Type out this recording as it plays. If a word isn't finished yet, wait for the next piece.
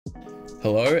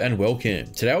Hello and welcome.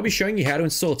 Today I'll be showing you how to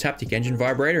install a Taptic engine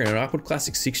vibrator in an iPod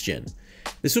Classic 6th Gen.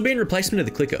 This will be in replacement of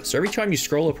the clicker, so every time you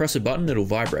scroll or press a button it'll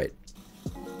vibrate.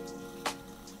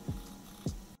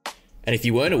 And if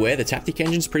you weren't aware, the Taptic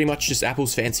engine is pretty much just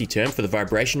Apple's fancy term for the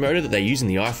vibration motor that they use in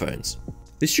the iPhones.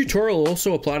 This tutorial will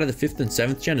also apply to the 5th and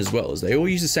 7th Gen as well, as they all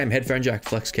use the same headphone jack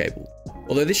flex cable.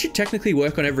 Although this should technically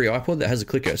work on every iPod that has a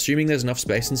clicker, assuming there's enough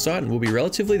space inside, and will be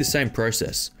relatively the same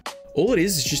process. All it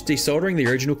is just desoldering the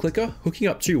original clicker, hooking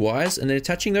up two wires, and then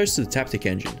attaching those to the Taptic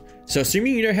engine. So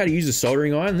assuming you know how to use a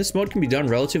soldering iron, this mod can be done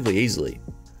relatively easily.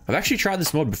 I've actually tried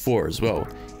this mod before as well.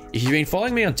 If you've been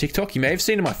following me on TikTok, you may have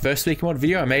seen in my first Speaker Mod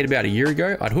video I made about a year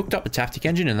ago, I'd hooked up a Taptic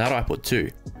engine in that iPod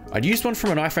too. I'd used one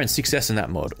from an iPhone 6S in that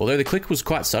mod, although the click was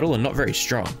quite subtle and not very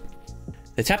strong.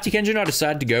 The Taptic engine I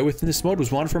decided to go with in this mod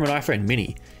was one from an iPhone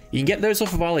mini. You can get those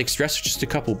off of AliExpress for just a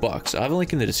couple bucks. I have a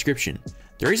link in the description.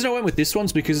 The reason I went with this one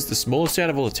is because it's the smallest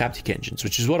out of all the Taptic engines,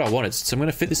 which is what I wanted, so I'm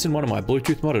going to fit this in one of my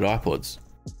Bluetooth modded iPods.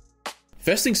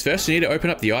 First things first, you need to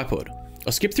open up the iPod.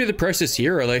 I'll skip through the process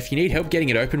here, although if you need help getting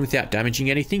it open without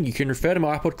damaging anything, you can refer to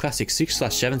my iPod Classic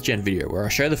 6/7th Gen video where I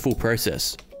show the full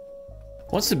process.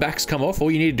 Once the backs come off,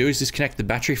 all you need to do is disconnect the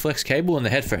battery flex cable and the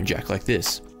headphone jack like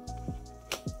this.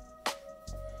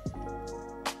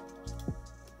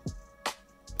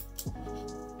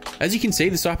 As you can see,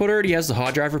 this iPod already has the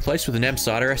hard drive replaced with an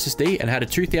M-SATA SSD and had a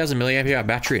 2000 mAh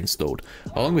battery installed,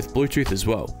 along with Bluetooth as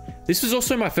well. This was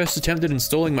also my first attempt at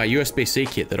installing my USB-C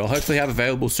kit that I'll hopefully have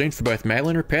available soon for both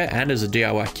mail-in repair and as a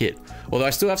DIY kit, although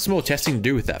I still have some more testing to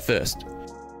do with that first.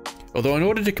 Although in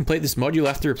order to complete this mod you'll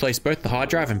have to replace both the hard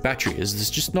drive and battery, as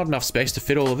there's just not enough space to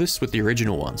fit all of this with the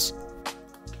original ones.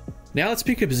 Now let's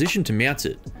pick a position to mount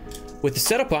it. With the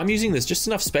setup I'm using, there's just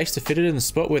enough space to fit it in the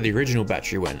spot where the original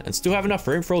battery went, and still have enough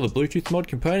room for all the Bluetooth mod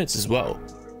components as well.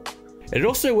 It'd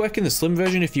also work in the slim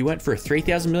version if you went for a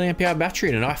 3000 mAh battery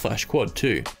and an iFlash quad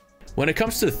too. When it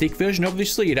comes to the thick version,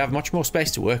 obviously you'd have much more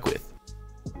space to work with.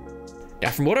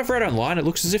 Now from what I've read online, it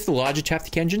looks as if the larger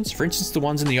Taptic engines, for instance the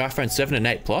ones in the iPhone 7 and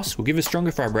 8 Plus, will give a stronger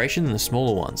vibration than the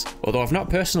smaller ones, although I've not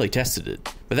personally tested it.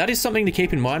 But that is something to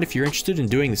keep in mind if you're interested in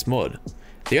doing this mod.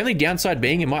 The only downside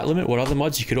being it might limit what other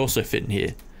mods you could also fit in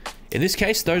here. In this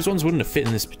case, those ones wouldn't have fit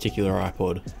in this particular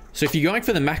iPod. So if you're going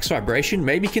for the max vibration,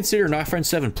 maybe consider an iPhone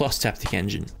 7 Plus Taptic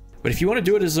engine. But if you want to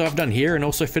do it as I've done here and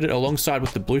also fit it alongside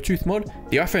with the Bluetooth mod,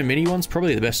 the iPhone mini one's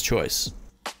probably the best choice.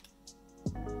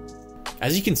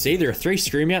 As you can see, there are 3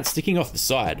 screw mounts sticking off the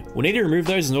side. We'll need to remove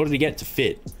those in order to get it to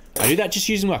fit. I do that just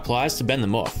using my pliers to bend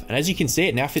them off, and as you can see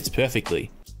it now fits perfectly.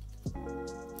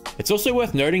 It's also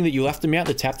worth noting that you'll have to mount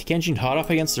the Taptic engine hard up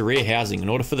against the rear housing in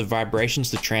order for the vibrations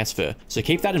to transfer, so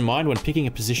keep that in mind when picking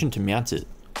a position to mount it.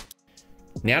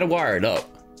 Now to wire it up.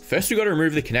 First we've got to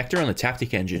remove the connector on the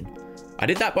Taptic engine. I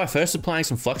did that by first applying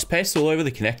some flux paste all over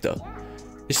the connector.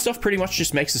 This stuff pretty much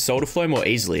just makes the solder flow more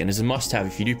easily and is a must-have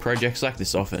if you do projects like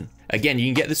this often. Again, you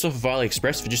can get this off of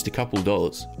AliExpress for just a couple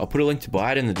dollars. I'll put a link to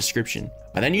buy it in the description.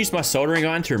 I then used my soldering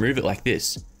iron to remove it like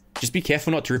this. Just be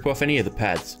careful not to rip off any of the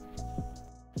pads.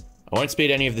 I won't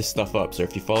speed any of this stuff up, so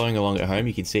if you're following along at home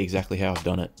you can see exactly how I've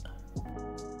done it.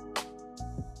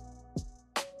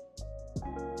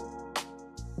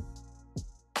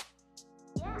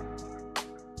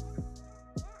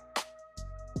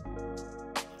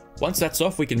 Once that's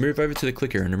off, we can move over to the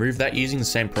clicker and remove that using the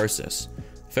same process.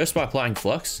 First by applying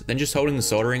flux, then just holding the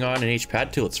soldering iron in each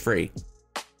pad till it's free.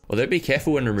 Although be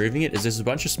careful when removing it, as there's a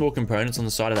bunch of small components on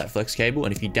the side of that flex cable,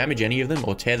 and if you damage any of them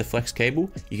or tear the flex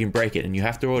cable, you can break it and you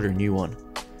have to order a new one.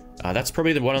 That's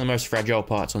probably one of the most fragile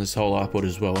parts on this whole iPod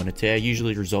as well, and a tear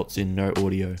usually results in no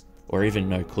audio, or even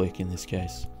no click in this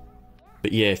case.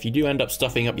 But yeah, if you do end up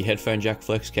stuffing up your headphone jack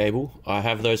flex cable, I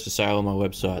have those for sale on my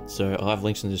website, so I'll have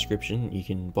links in the description. You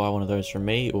can buy one of those from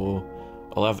me, or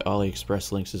I'll have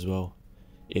AliExpress links as well,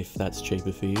 if that's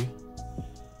cheaper for you.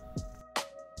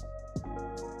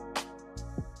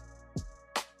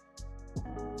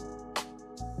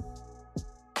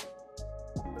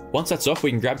 Once that's off, we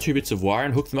can grab 2 bits of wire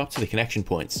and hook them up to the connection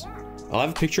points. I'll have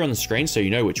a picture on the screen so you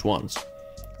know which ones.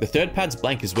 The third pad's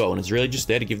blank as well, and is really just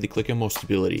there to give the clicker more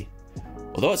stability.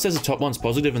 Although it says the top one's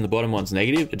positive and the bottom one's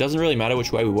negative, it doesn't really matter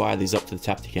which way we wire these up to the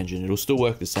Taptic engine, it'll still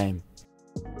work the same.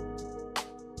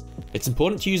 It's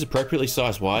important to use appropriately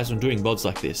sized wires when doing mods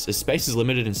like this, as space is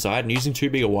limited inside and using too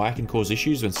big a wire can cause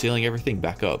issues when sealing everything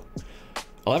back up.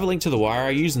 I'll have a link to the wire I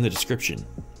use in the description.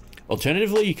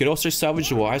 Alternatively, you could also salvage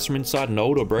the wires from inside an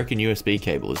old or broken USB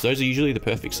cable, as those are usually the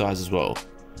perfect size as well.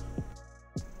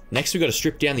 Next we've got to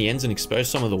strip down the ends and expose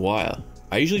some of the wire.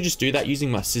 I usually just do that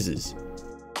using my scissors.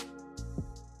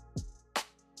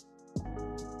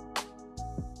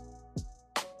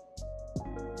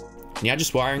 Now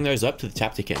just wiring those up to the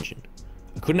Taptic engine.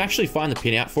 couldn't actually find the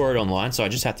pinout for it online, so I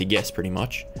just had to guess pretty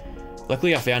much.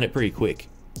 Luckily I found it pretty quick.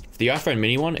 For the iPhone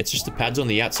mini one, it's just the pads on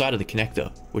the outside of the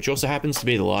connector, which also happens to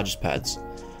be the largest pads.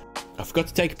 I forgot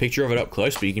to take a picture of it up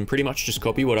close, but you can pretty much just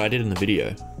copy what I did in the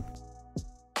video.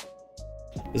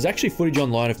 There's actually footage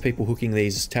online of people hooking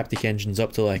these Taptic engines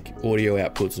up to like audio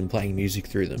outputs and playing music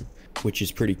through them, which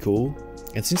is pretty cool.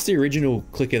 And since the original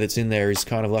clicker that's in there is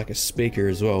kind of like a speaker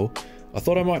as well, I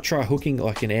thought I might try hooking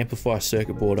like an amplifier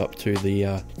circuit board up to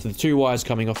the two wires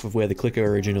coming off of where the clicker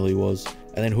originally was,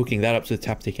 and then hooking that up to the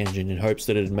Taptic engine in hopes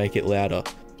that it'd make it louder.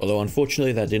 Although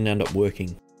unfortunately that didn't end up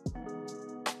working.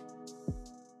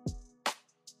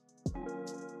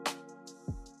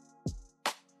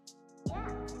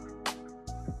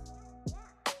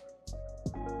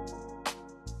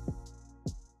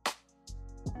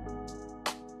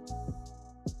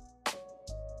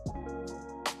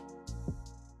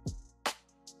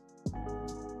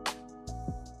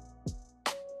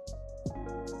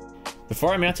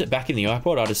 Before I mount it back in the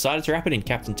iPod, I decided to wrap it in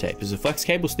Captain Tape, as the flex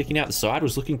cable sticking out the side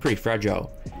was looking pretty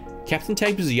fragile. Captain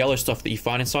Tape is a yellow stuff that you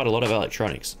find inside a lot of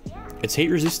electronics. It's heat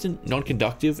resistant,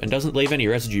 non-conductive, and doesn't leave any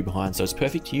residue behind, so it's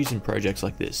perfect to use in projects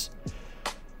like this.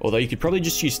 Although you could probably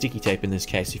just use sticky tape in this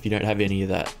case if you don't have any of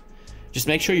that. Just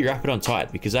make sure you wrap it on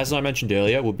tight, because as I mentioned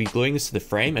earlier, we'll be gluing this to the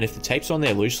frame, and if the tape's on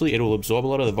there loosely, it will absorb a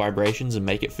lot of the vibrations and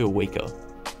make it feel weaker.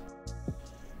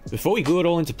 Before we glue it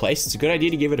all into place, it's a good idea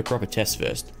to give it a proper test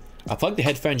first. I plugged the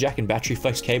headphone jack and battery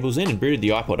flex cables in and booted the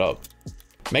iPod up.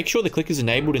 Make sure the click is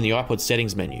enabled in the iPod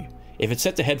settings menu. If it's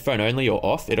set to headphone only or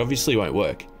off, it obviously won't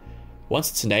work.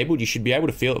 Once it's enabled, you should be able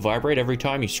to feel it vibrate every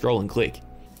time you scroll and click.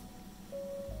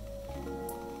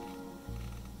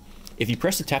 If you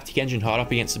press the Taptic engine hard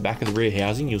up against the back of the rear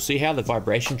housing, you'll see how the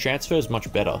vibration transfer is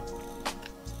much better.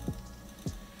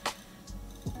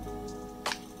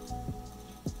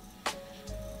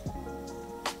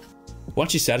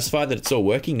 Once you're satisfied that it's all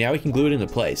working, now we can glue it into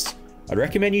place. I'd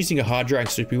recommend using a hard drying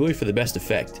super glue for the best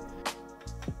effect.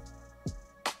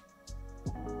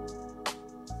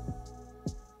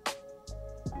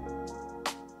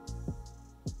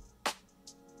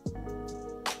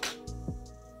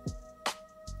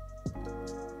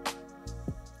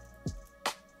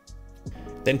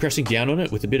 Then pressing down on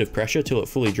it with a bit of pressure till it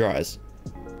fully dries.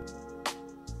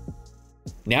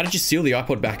 Now to just seal the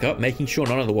iPod back up, making sure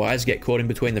none of the wires get caught in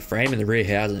between the frame and the rear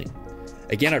housing.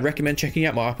 Again, I'd recommend checking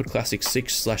out my iPod Classic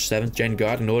 6/7th gen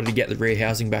guide in order to get the rear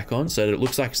housing back on so that it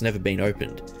looks like it's never been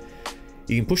opened.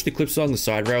 You can push the clips along the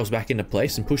side rails back into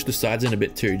place and push the sides in a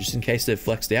bit too, just in case they've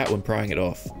flexed out when prying it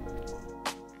off.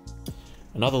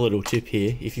 Another little tip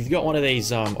here, if you've got one of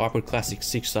these iPod Classic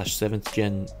 6/7th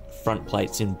gen front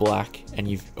plates in black and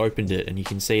you've opened it and you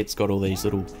can see it's got all these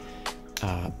little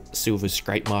silver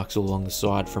scrape marks all along the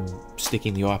side from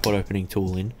sticking the iPod opening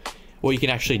tool in, what you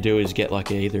can actually do is get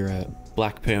like either a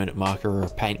black permanent marker or a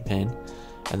paint pen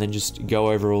and then just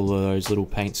go over all of those little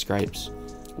paint scrapes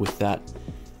with that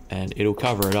and it'll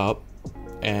cover it up.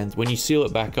 And when you seal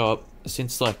it back up,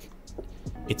 since like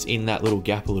it's in that little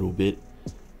gap a little bit,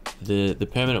 the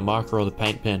permanent marker or the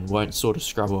paint pen won't sort of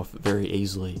scrub off very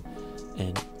easily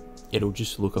and it'll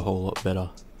just look a whole lot better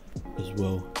as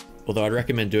well. Although I'd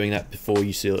recommend doing that before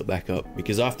you seal it back up,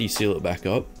 because after you seal it back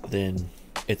up, then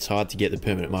it's hard to get the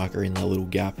permanent marker in that little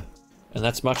gap. And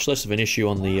that's much less of an issue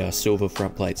on the silver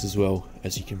front plates as well,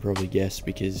 as you can probably guess,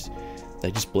 because they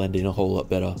just blend in a whole lot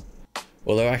better.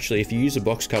 Although actually, if you use a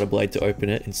box cutter blade to open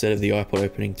it instead of the iPod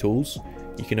opening tools,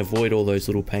 you can avoid all those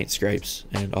little paint scrapes.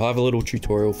 And I'll have a little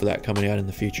tutorial for that coming out in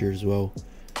the future as well.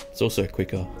 It's also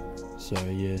quicker, so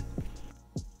yeah.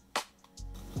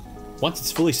 Once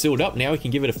it's fully sealed up, now we can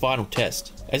give it a final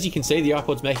test. As you can see, the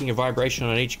iPod's making a vibration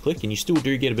on each click and you still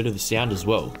do get a bit of the sound as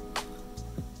well.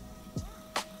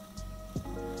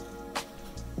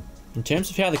 In terms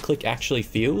of how the click actually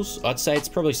feels, I'd say it's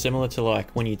probably similar to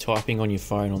like when you're typing on your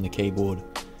phone on the keyboard.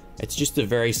 It's just a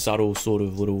very subtle sort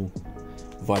of little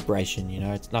vibration, you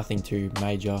know, it's nothing too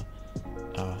major.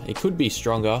 It could be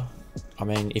stronger. I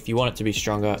mean, if you want it to be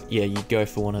stronger, yeah, you'd go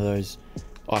for one of those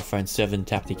iPhone 7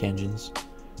 Taptic engines.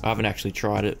 I haven't actually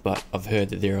tried it, but I've heard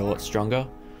that they're a lot stronger.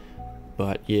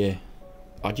 But yeah,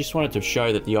 I just wanted to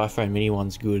show that the iPhone mini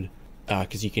one's good,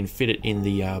 because you can fit it in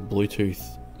the Bluetooth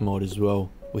mod as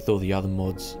well, with all the other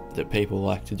mods that people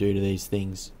like to do to these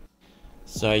things.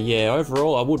 So yeah,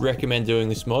 overall I would recommend doing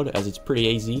this mod, as it's pretty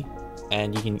easy,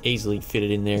 and you can easily fit it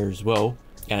in there as well.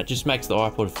 And it just makes the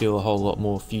iPod feel a whole lot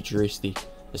more futuristic,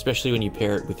 especially when you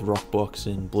pair it with Rockbox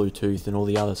and Bluetooth and all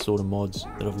the other sort of mods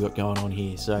that I've got going on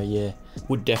here. So yeah,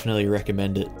 would definitely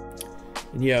recommend it.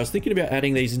 And yeah, I was thinking about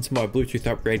adding these into my Bluetooth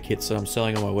upgrade kits that I'm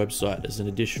selling on my website as an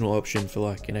additional option for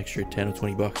like an extra 10 or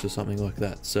 20 bucks or something like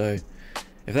that. So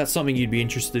If that's something you'd be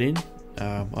interested in,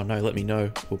 I don't know, let me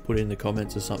know, or put it in the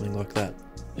comments or something like that,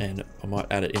 and I might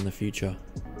add it in the future.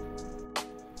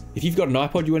 If you've got an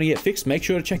iPod you want to get fixed, make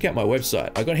sure to check out my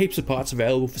website. I've got heaps of parts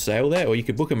available for sale there, or you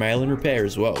could book a mail-in repair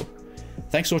as well.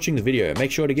 Thanks for watching the video.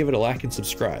 Make sure to give it a like and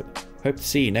subscribe. Hope to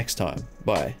see you next time.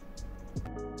 Bye.